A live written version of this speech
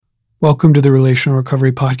Welcome to the Relational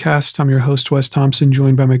Recovery Podcast. I'm your host, Wes Thompson,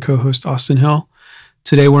 joined by my co-host, Austin Hill.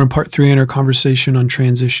 Today, we're in part 3 in our conversation on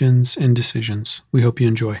transitions and decisions. We hope you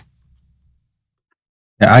enjoy.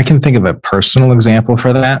 Yeah, I can think of a personal example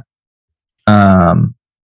for that. That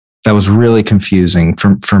was really confusing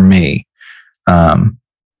for me.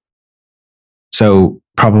 So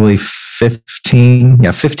probably 15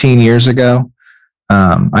 years ago,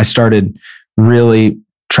 I started really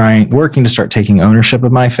working to start taking ownership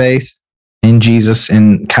of my faith in Jesus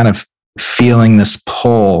and kind of feeling this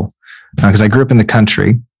pull, because I grew up in the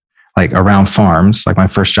country, like around farms. Like my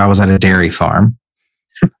first job was at a dairy farm.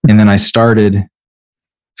 And then I started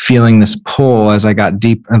feeling this pull as I got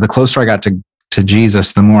deep, and the closer I got to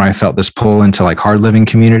Jesus, the more I felt this pull into like hard living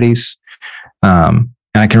communities. And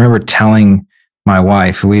I can remember telling my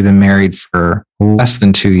wife, who we've been married for less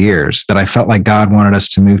than 2 years, that I felt like God wanted us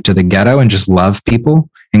to move to the ghetto and just love people,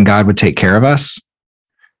 and God would take care of us.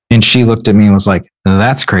 And she looked at me and was like,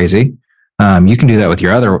 "That's crazy. You can do that with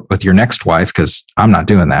your next wife, because I'm not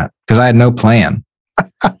doing that," because I had no plan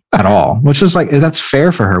at all. Which was like, that's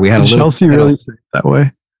fair for her. We had Chelsea really say it that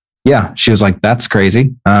way. Yeah, she was like, "That's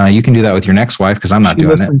crazy. You can do that with your next wife, because I'm not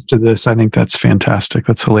doing it." She listens to this. I think that's fantastic.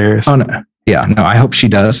 That's hilarious. Oh no, yeah, no. I hope she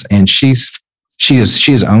does, and she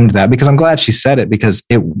has owned that, because I'm glad she said it, because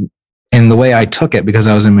it. And the way I took it, because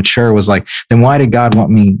I was immature, was like, then why did God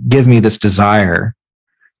give me this desire,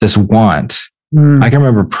 this want? I can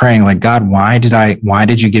remember praying like, "God, why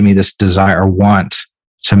did you give me this desire or want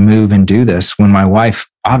to move and do this when my wife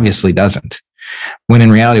obviously doesn't?" When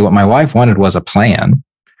in reality, what my wife wanted was a plan,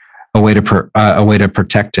 a way to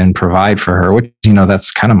protect and provide for her, which,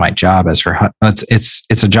 that's kind of my job as her.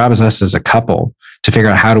 It's a job as us as a couple to figure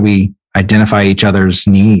out how do we identify each other's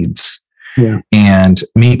needs. Yeah. And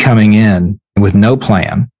me coming in with no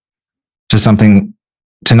plan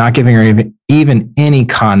to not giving her even any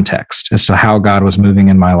context as to how God was moving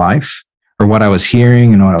in my life or what I was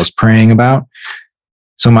hearing and what I was praying about.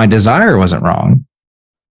 So my desire wasn't wrong.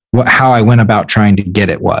 How I went about trying to get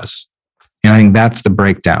it was. And I think that's the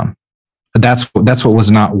breakdown. That's what was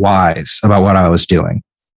not wise about what I was doing.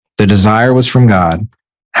 The desire was from God.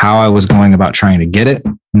 How I was going about trying to get it,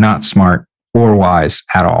 not smart or wise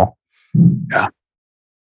at all. Yeah.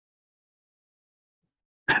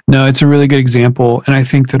 No, it's a really good example. And I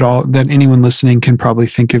think that anyone listening can probably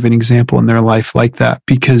think of an example in their life like that,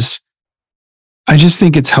 because I just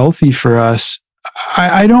think it's healthy for us.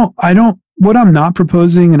 What I'm not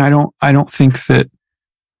proposing, and I don't think that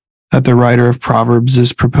the writer of Proverbs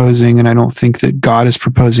is proposing, and I don't think that God is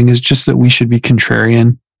proposing, is just that we should be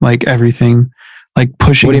contrarian, like everything, like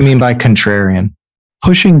pushing. What do you mean by contrarian?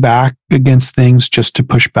 Pushing back against things just to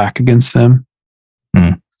push back against them.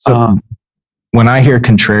 So when I hear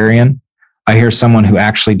contrarian, I hear someone who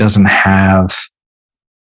actually doesn't have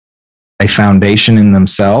a foundation in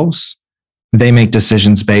themselves. They make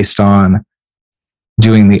decisions based on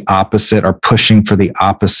doing the opposite or pushing for the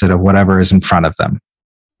opposite of whatever is in front of them.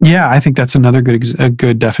 Yeah, I think that's another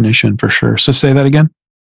good definition for sure. So say that again.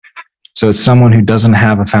 So it's someone who doesn't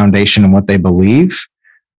have a foundation in what they believe.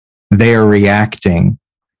 They are reacting,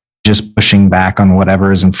 just pushing back on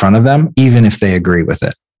whatever is in front of them, even if they agree with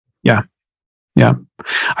it. Yeah. Yeah.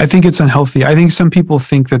 I think it's unhealthy. I think some people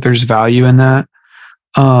think that there's value in that.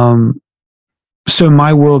 So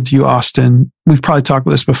my worldview, Austin, we've probably talked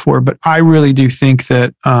about this before, but I really do think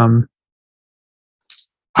that,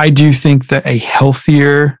 I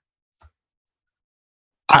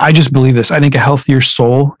just believe this. I think a healthier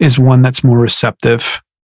soul is one that's more receptive,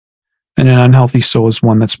 and an unhealthy soul is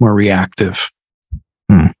one that's more reactive.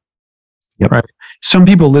 Yep. Right. Some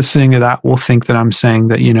people listening to that will think that I'm saying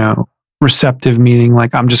that, receptive meaning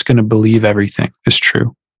like I'm just going to believe everything is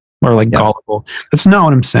true, or like gullible. That's not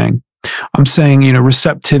what I'm saying. I'm saying,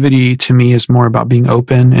 receptivity to me is more about being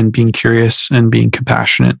open and being curious and being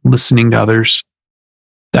compassionate, listening to others.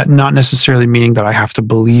 That not necessarily meaning that I have to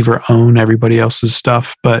believe or own everybody else's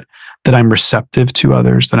stuff, but that I'm receptive to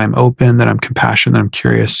others, that I'm open, that I'm compassionate, that I'm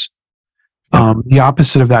curious. The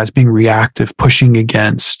opposite of that is being reactive, pushing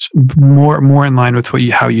against, more in line with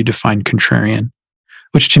how you define contrarian,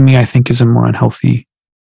 which to me I think is a more unhealthy,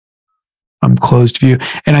 closed view.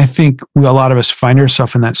 And I think a lot of us find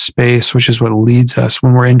ourselves in that space, which is what leads us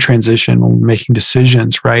when we're in transition, when we're making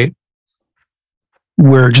decisions. Right?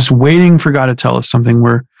 We're just waiting for God to tell us something.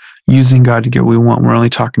 We're using God to get what we want. We're only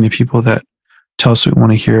talking to people that tell us what we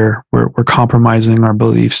want to hear. We're compromising our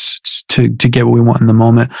beliefs to get what we want in the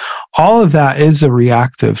moment. All of that is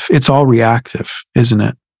it's all reactive, isn't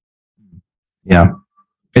it? Yeah.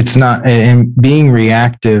 It's not, and being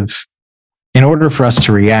reactive, in order for us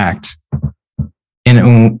to react,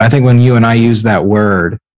 and I think when you and I use that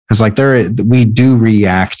word, Because like we do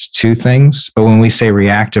react to things, but when we say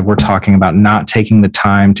reactive, we're talking about not taking the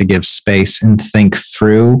time to give space and think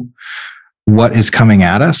through what is coming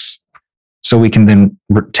at us, so we can then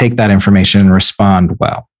take that information and respond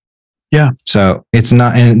well. Yeah. So it's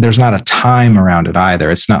not, and there's not a time around it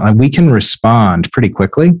either. It's not like we can respond pretty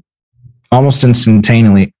quickly, almost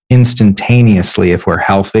instantaneously if we're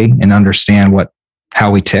healthy and understand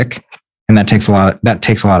how we tick. And that takes a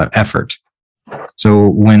lot of effort. So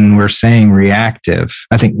when we're saying reactive,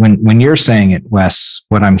 I think when you're saying it, Wes,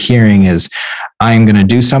 what I'm hearing is I'm going to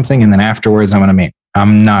do something, and then afterwards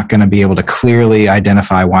I'm not going to be able to clearly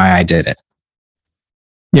identify why I did it.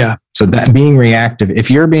 Yeah. So that being reactive, if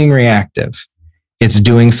you're being reactive, it's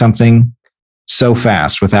doing something so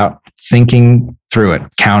fast without thinking through it,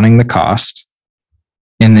 counting the cost.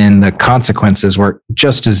 And then the consequences were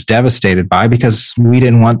just as devastated by, because we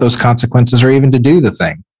didn't want those consequences or even to do the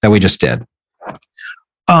thing that we just did.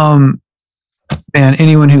 And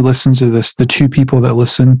anyone who listens to this, the two people that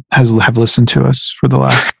listen have listened to us for the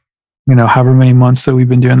last, however many months that we've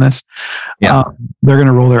been doing this. Yeah. They're going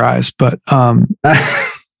to roll their eyes, but,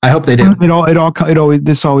 I hope they do.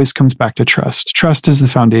 This always comes back to trust. Trust is the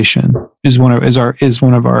foundation, is one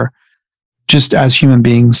of our, just as human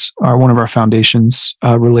beings, are one of our foundations,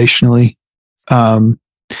 relationally. And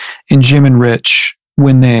Jim and Rich,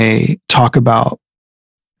 when they talk about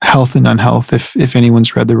health and unhealth, if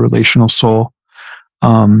anyone's read The Relational Soul,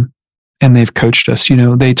 and they've coached us,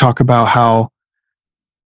 they talk about how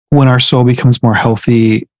when our soul becomes more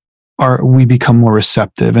healthy, we become more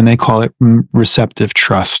receptive, and they call it receptive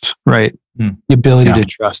trust, right? The ability to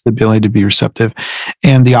trust, the ability to be receptive.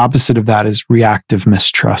 And the opposite of that is reactive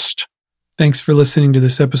mistrust. Thanks for listening to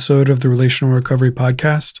this episode of the Relational Recovery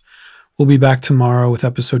Podcast. We'll be back tomorrow with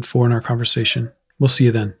episode 4 in our conversation. We'll see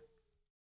you then.